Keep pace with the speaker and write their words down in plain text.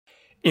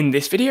In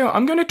this video,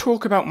 I'm going to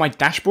talk about my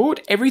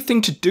dashboard,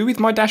 everything to do with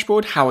my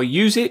dashboard, how I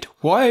use it,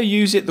 why I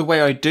use it the way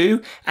I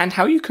do, and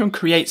how you can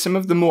create some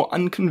of the more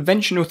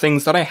unconventional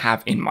things that I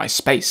have in my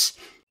space.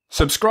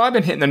 Subscribe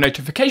and hit the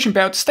notification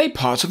bell to stay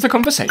part of the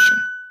conversation.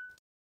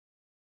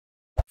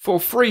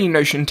 For free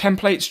Notion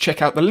templates, check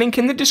out the link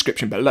in the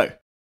description below.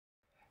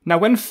 Now,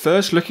 when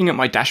first looking at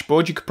my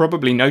dashboard, you could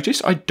probably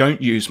notice I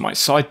don't use my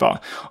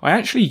sidebar. I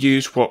actually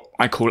use what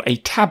I call a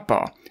tab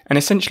bar. And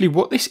essentially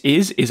what this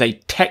is a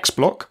text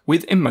block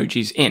with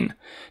emojis in.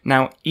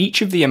 Now,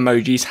 each of the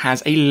emojis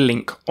has a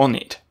link on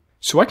it.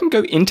 So I can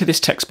go into this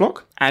text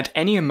block, add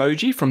any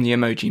emoji from the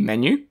emoji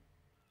menu,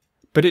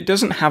 but it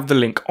doesn't have the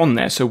link on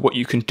there. So what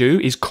you can do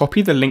is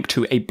copy the link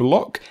to a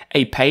block,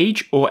 a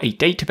page, or a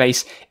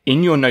database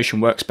in your Notion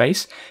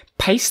workspace,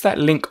 paste that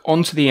link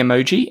onto the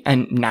emoji,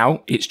 and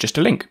now it's just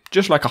a link,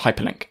 just like a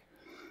hyperlink.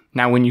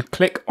 Now, when you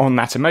click on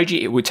that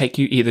emoji, it would take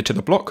you either to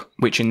the block,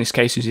 which in this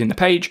case is in the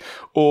page,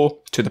 or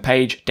to the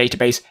page,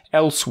 database,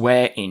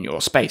 elsewhere in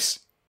your space.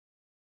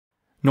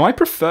 Now, I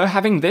prefer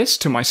having this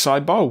to my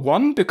sidebar,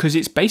 one, because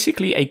it's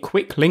basically a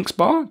quick links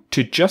bar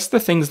to just the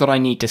things that I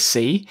need to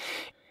see.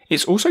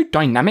 It's also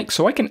dynamic,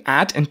 so I can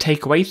add and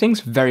take away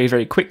things very,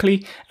 very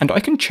quickly, and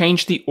I can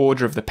change the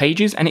order of the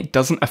pages, and it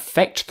doesn't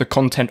affect the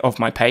content of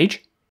my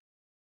page.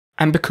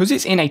 And because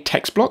it's in a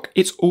text block,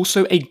 it's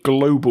also a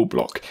global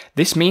block.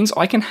 This means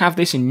I can have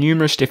this in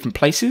numerous different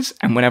places,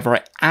 and whenever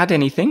I add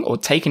anything or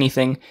take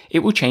anything, it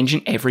will change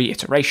in every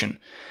iteration.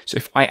 So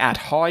if I add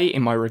hi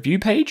in my review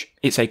page,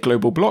 it's a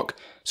global block,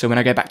 so when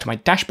I go back to my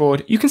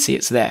dashboard, you can see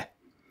it's there.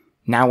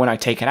 Now when I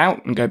take it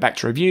out and go back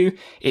to review,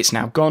 it's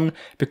now gone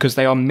because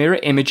they are mirror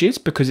images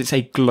because it's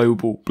a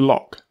global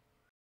block.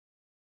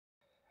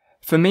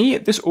 For me,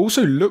 this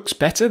also looks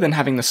better than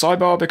having the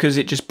sidebar because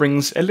it just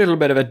brings a little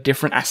bit of a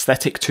different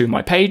aesthetic to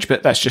my page,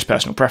 but that's just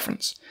personal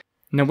preference.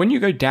 Now, when you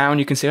go down,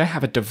 you can see I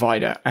have a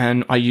divider,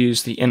 and I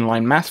use the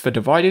inline math for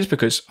dividers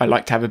because I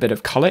like to have a bit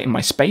of color in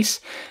my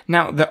space.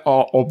 Now, there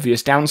are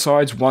obvious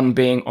downsides, one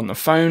being on the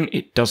phone,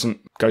 it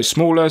doesn't go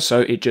smaller,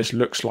 so it just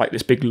looks like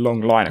this big long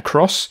line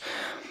across.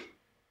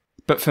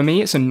 But for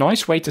me, it's a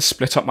nice way to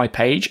split up my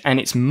page, and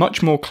it's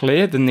much more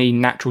clear than the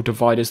natural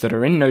dividers that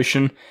are in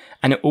Notion,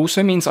 and it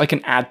also means I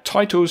can add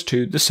titles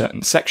to the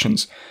certain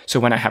sections.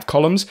 So when I have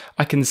columns,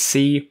 I can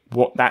see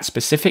what that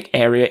specific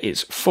area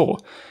is for.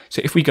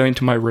 So if we go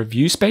into my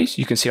review space,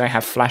 you can see I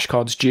have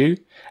flashcards due,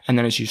 and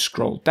then as you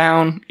scroll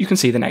down, you can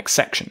see the next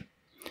section.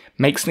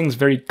 Makes things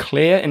very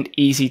clear and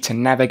easy to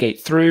navigate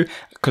through,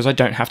 because I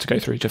don't have to go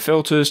through to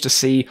filters to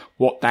see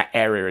what that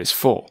area is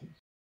for.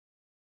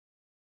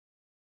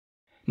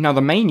 Now,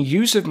 the main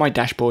use of my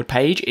dashboard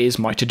page is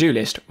my to-do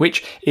list,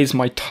 which is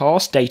my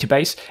task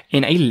database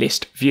in a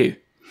list view.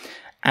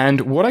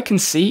 And what I can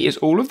see is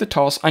all of the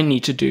tasks I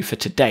need to do for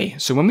today.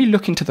 So when we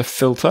look into the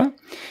filter,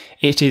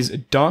 it is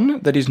done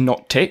that is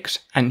not ticked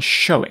and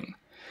showing.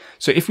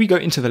 So if we go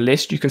into the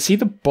list, you can see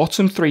the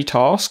bottom 3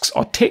 tasks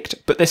are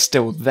ticked, but they're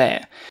still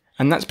there.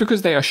 And that's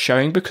because they are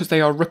showing because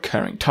they are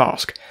recurring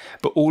tasks.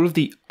 But all of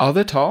the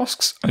other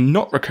tasks are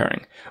not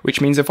recurring,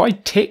 which means if I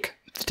tick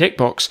the tick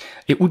box,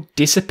 it will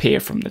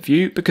disappear from the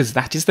view because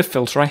that is the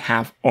filter I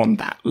have on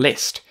that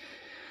list.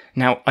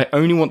 Now, I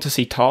only want to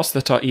see tasks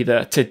that are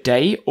either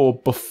today or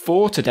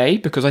before today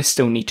because I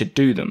still need to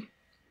do them.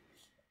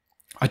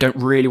 I don't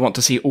really want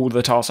to see all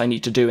the tasks I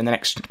need to do in the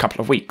next couple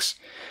of weeks.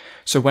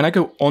 So when I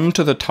go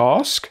onto the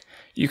task,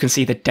 you can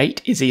see the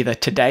date is either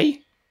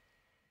today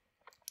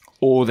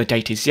or the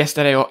date is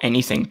yesterday or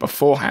anything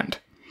beforehand.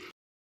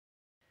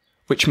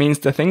 Which means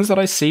the things that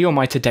I see on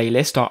my today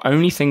list are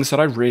only things that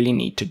I really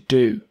need to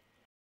do.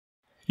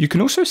 You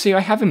can also see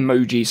I have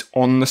emojis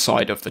on the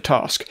side of the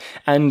task,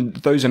 and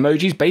those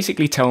emojis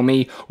basically tell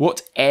me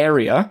what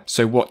area,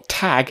 so what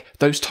tag,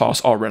 those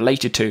tasks are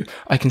related to.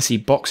 I can see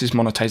boxes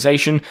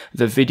monetization,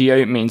 the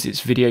video means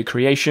it's video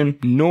creation,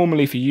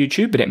 normally for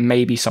YouTube, but it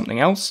may be something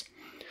else.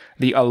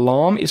 The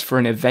alarm is for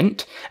an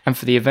event, and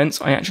for the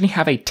events I actually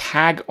have a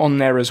tag on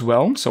there as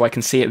well, so I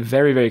can see it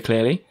very, very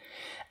clearly.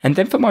 And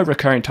then for my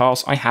recurring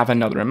tasks, I have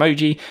another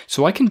emoji,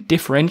 so I can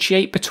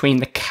differentiate between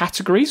the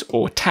categories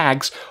or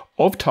tags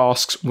of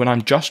tasks when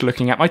I'm just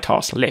looking at my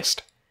task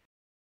list.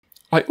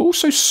 I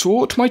also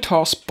sort my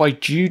tasks by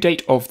due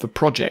date of the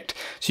project.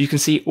 So you can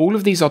see all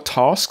of these are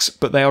tasks,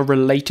 but they are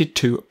related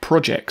to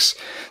projects.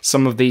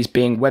 Some of these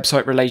being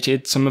website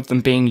related, some of them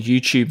being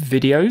YouTube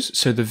videos,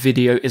 so the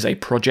video is a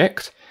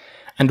project.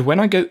 And when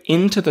I go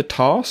into the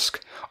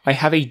task, I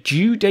have a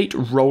due date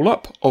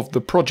roll-up of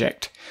the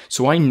project.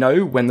 So I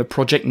know when the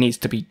project needs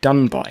to be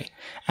done by,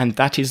 and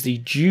that is the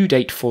due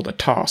date for the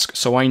task.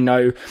 So I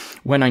know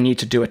when I need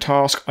to do a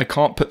task, I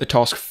can't put the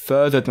task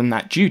further than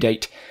that due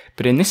date,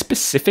 but in this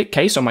specific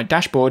case on my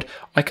dashboard,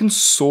 I can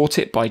sort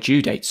it by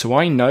due date. So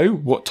I know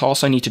what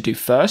tasks I need to do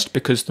first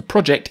because the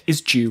project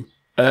is due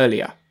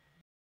earlier.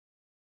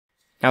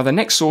 Now the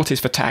next sort is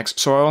for tags.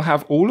 So I'll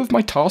have all of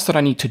my tasks that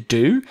I need to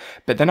do,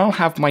 but then I'll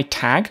have my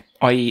tag,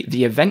 i.e.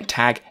 the event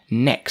tag,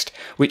 next,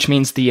 which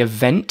means the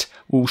event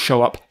will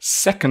show up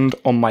second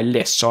on my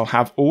list. So I'll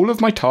have all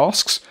of my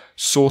tasks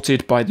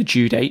sorted by the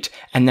due date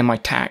and then my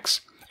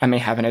tags. I may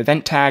have an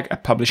event tag, a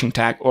publishing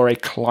tag, or a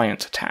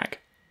client tag.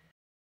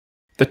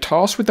 The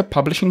tasks with the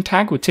publishing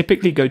tag will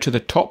typically go to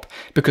the top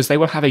because they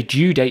will have a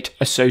due date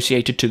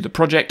associated to the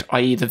project,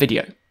 i.e. the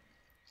video.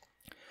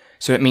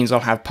 So it means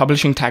I'll have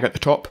publishing tag at the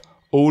top,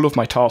 all of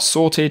my tasks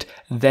sorted,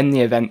 then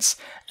the events,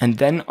 and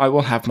then I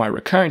will have my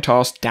recurring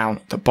tasks down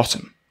at the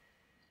bottom.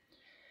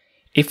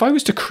 If I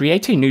was to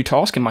create a new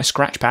task in my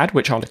Scratchpad,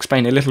 which I'll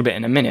explain a little bit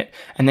in a minute,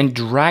 and then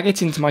drag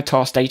it into my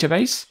task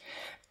database,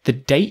 the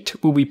date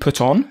will be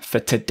put on for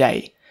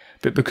today.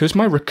 But because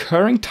my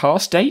recurring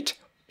task date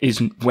is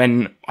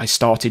when I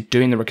started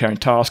doing the recurring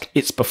task,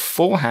 it's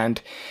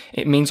beforehand,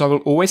 it means I will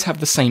always have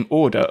the same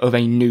order of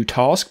a new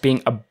task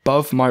being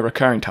above my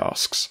recurring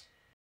tasks.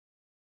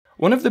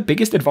 One of the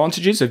biggest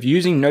advantages of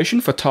using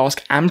Notion for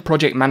task and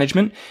project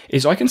management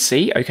is I can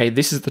see, okay,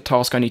 this is the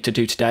task I need to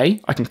do today.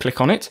 I can click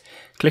on it,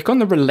 click on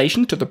the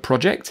relation to the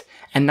project,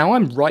 and now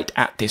I'm right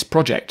at this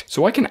project.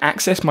 So I can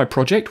access my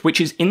project, which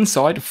is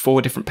inside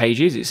 4 different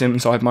pages. It's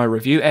inside my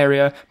review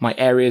area, my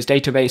areas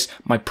database,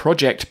 my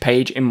project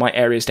page in my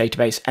areas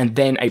database, and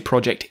then a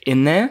project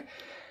in there.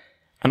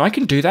 And I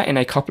can do that in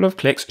a couple of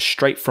clicks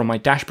straight from my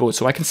dashboard,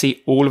 so I can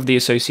see all of the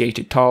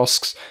associated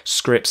tasks,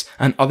 scripts,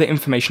 and other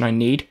information I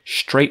need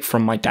straight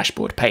from my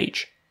dashboard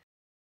page.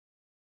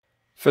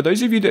 For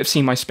those of you that have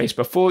seen my space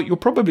before, you'll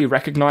probably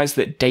recognize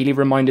that daily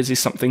reminders is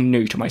something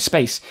new to my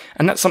space,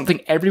 and that's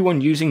something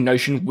everyone using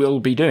Notion will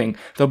be doing.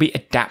 They'll be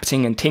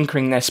adapting and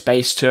tinkering their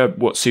space to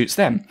what suits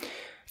them.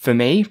 For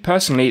me,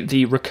 personally,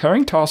 the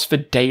recurring task for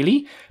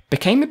daily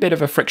became a bit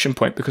of a friction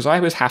point because I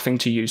was having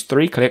to use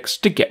 3 clicks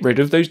to get rid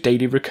of those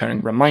daily recurring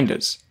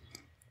reminders.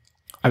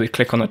 I would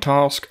click on the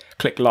task,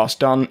 click last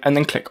done, and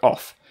then click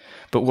off.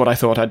 But what I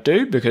thought I'd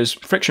do, because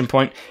friction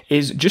point,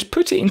 is just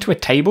put it into a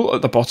table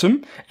at the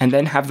bottom and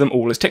then have them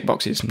all as tick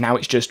boxes. Now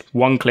it's just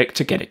 1 click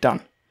to get it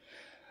done.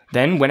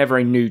 Then whenever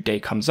a new day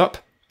comes up,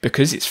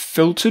 because it's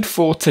filtered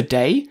for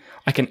today,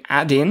 I can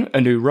add in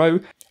a new row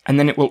and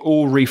then it will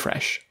all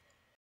refresh.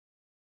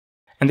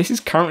 And this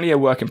is currently a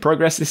work in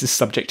progress, this is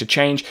subject to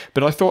change,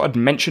 but I thought I'd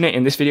mention it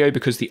in this video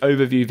because the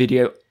overview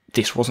video,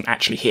 this wasn't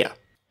actually here.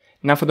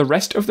 Now for the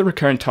rest of the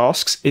recurrent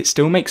tasks, it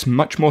still makes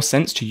much more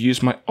sense to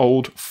use my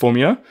old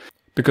formula,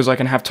 because I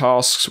can have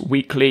tasks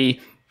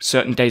weekly,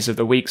 certain days of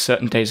the week,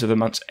 certain days of the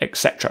month,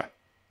 etc.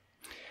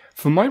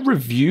 For my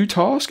review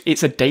task,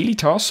 it's a daily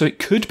task, so it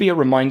could be a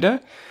reminder,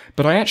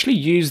 but I actually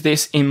use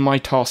this in my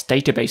task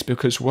database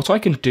because what I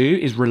can do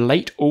is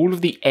relate all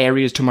of the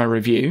areas to my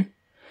review.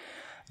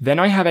 Then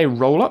I have a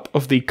roll-up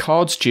of the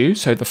cards due,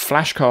 so the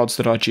flashcards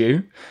that are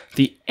due,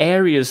 the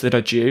areas that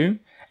are due,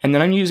 and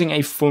then I'm using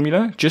a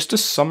formula just to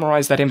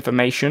summarize that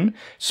information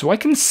so I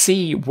can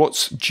see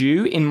what's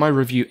due in my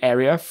review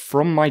area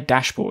from my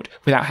dashboard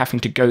without having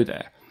to go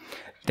there.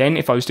 Then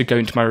if I was to go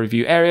into my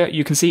review area,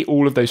 you can see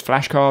all of those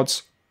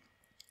flashcards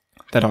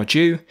that are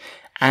due,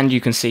 and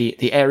you can see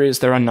the areas,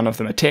 there are none of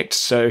them are ticked,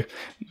 so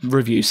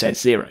review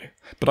says 0.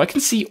 But I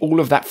can see all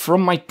of that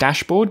from my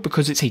dashboard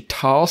because it's a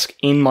task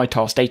in my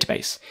task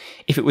database.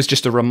 If it was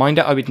just a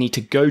reminder, I would need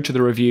to go to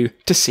the review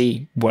to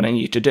see what I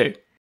need to do.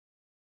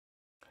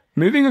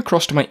 Moving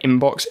across to my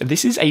inbox,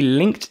 this is a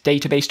linked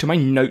database to my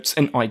notes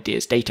and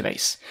ideas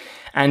database.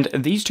 And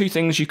these 2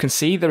 things you can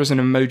see there is an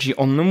emoji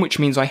on them, which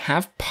means I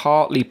have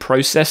partly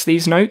processed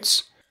these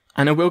notes.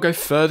 And I will go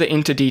further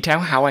into detail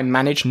how I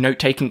manage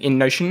note-taking in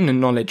Notion and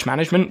knowledge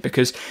management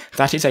because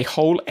that is a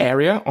whole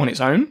area on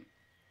its own.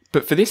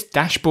 But for this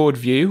dashboard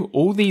view,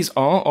 all these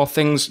are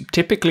things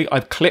typically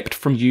I've clipped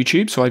from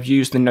YouTube, so I've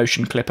used the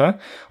Notion clipper.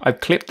 I've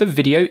clipped the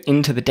video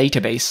into the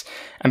database,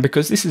 and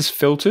because this is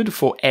filtered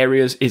for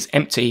areas is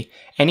empty,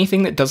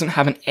 anything that doesn't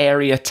have an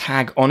area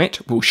tag on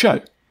it will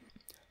show.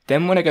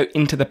 Then when I go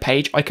into the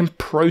page, I can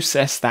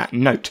process that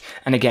note.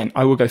 And again,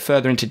 I will go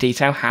further into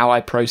detail how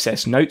I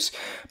process notes,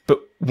 but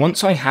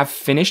once I have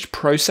finished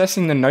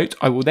processing the note,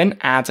 I will then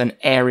add an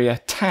area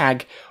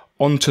tag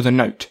onto the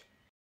note.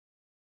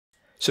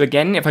 So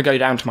again, if I go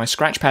down to my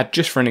Scratchpad,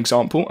 just for an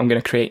example, I'm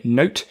going to create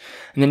note,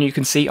 and then you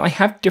can see I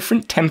have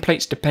different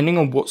templates depending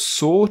on what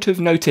sort of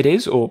note it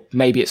is, or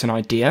maybe it's an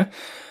idea.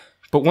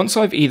 But once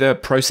I've either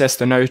processed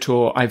the note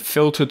or I've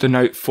filtered the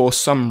note for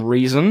some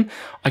reason,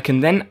 I can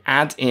then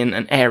add in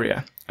an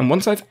area. And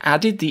once I've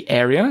added the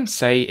area,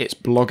 say it's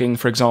blogging,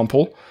 for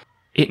example,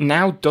 it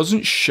now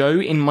doesn't show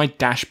in my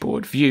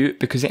dashboard view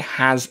because it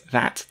has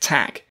that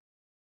tag.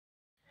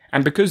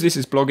 And because this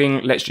is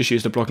blogging, let's just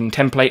use the blogging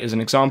template as an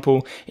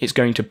example. It's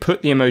going to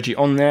put the emoji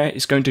on there.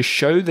 It's going to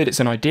show that it's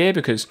an idea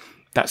because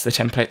that's the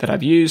template that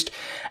I've used.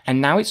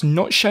 And now it's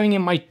not showing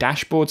in my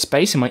dashboard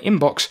space, in my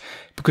inbox,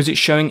 because it's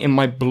showing in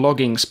my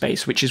blogging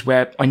space, which is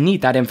where I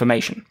need that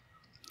information.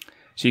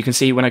 So you can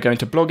see when I go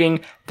into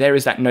blogging, there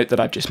is that note that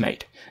I've just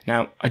made.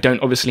 Now, I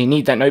don't obviously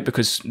need that note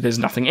because there's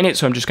nothing in it,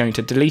 so I'm just going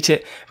to delete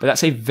it. But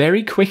that's a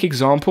very quick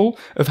example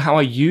of how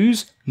I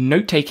use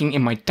note-taking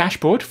in my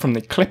dashboard from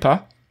the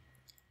clipper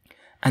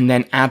and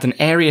then add an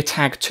area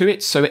tag to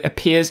it so it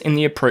appears in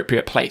the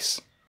appropriate place.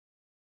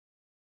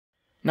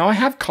 Now I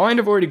have kind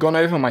of already gone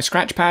over my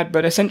scratchpad,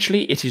 but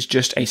essentially it is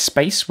just a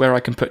space where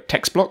I can put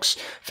text blocks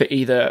for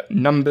either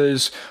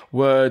numbers,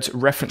 words,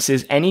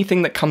 references,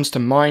 anything that comes to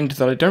mind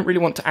that I don't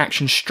really want to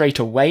action straight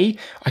away.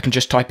 I can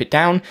just type it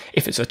down.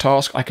 If it's a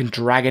task, I can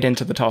drag it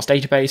into the task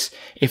database.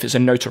 If it's a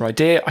note or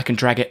idea, I can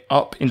drag it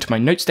up into my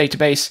notes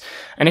database.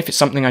 And if it's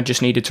something I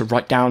just needed to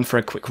write down for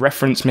a quick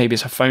reference, maybe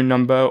it's a phone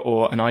number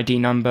or an ID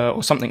number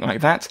or something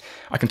like that,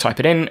 I can type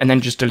it in and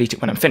then just delete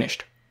it when I'm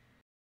finished.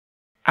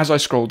 As I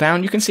scroll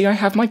down, you can see I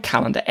have my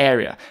calendar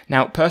area.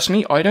 Now,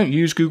 personally, I don't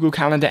use Google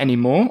Calendar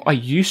anymore. I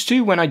used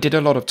to when I did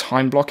a lot of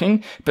time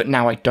blocking, but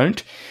now I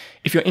don't.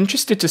 If you're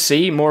interested to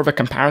see more of a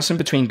comparison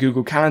between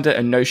Google Calendar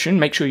and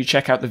Notion, make sure you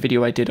check out the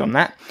video I did on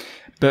that.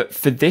 But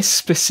for this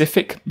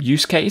specific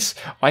use case,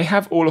 I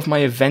have all of my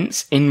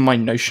events in my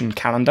Notion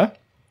calendar,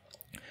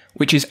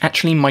 which is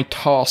actually my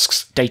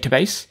tasks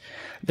database.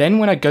 Then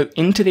when I go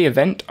into the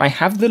event, I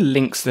have the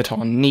links that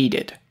are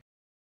needed.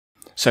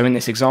 So in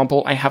this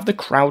example, I have the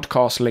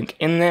Crowdcast link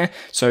in there,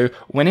 so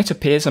when it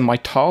appears on my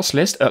task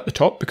list at the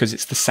top, because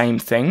it's the same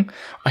thing,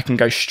 I can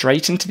go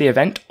straight into the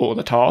event or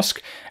the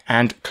task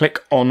and click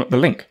on the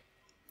link.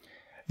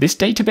 This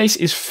database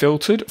is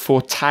filtered for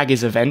tag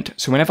is event,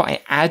 so whenever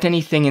I add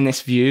anything in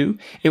this view,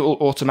 it will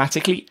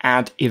automatically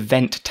add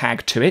event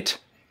tag to it.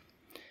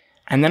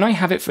 And then I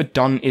have it for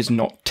done is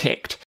not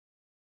ticked.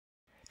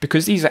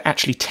 Because these are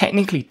actually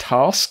technically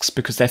tasks,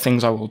 because they're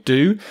things I will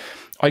do,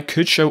 I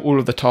could show all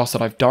of the tasks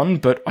that I've done,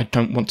 but I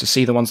don't want to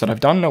see the ones that I've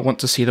done. I want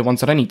to see the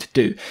ones that I need to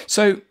do.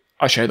 So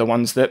I show the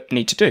ones that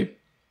need to do.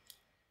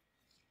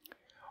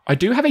 I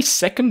do have a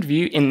second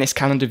view in this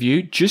calendar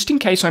view, just in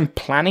case I'm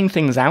planning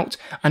things out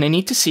and I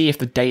need to see if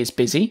the day is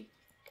busy.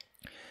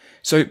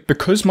 So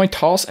because my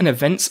tasks and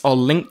events are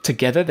linked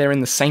together, they're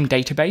in the same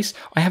database,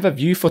 I have a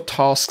view for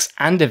tasks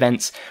and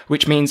events,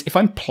 which means if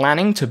I'm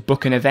planning to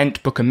book an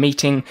event, book a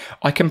meeting,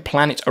 I can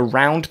plan it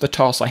around the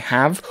tasks I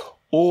have,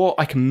 or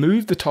I can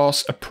move the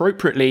tasks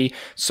appropriately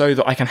so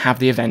that I can have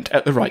the event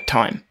at the right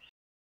time.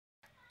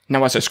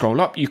 Now as I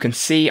scroll up, you can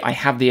see I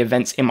have the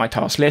events in my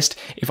task list.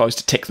 If I was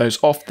to tick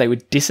those off, they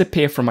would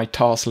disappear from my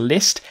task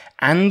list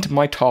and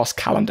my task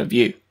calendar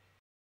view.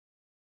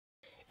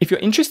 If you're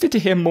interested to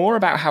hear more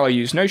about how I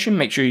use Notion,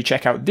 make sure you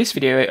check out this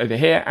video over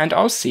here, and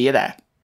I'll see you there.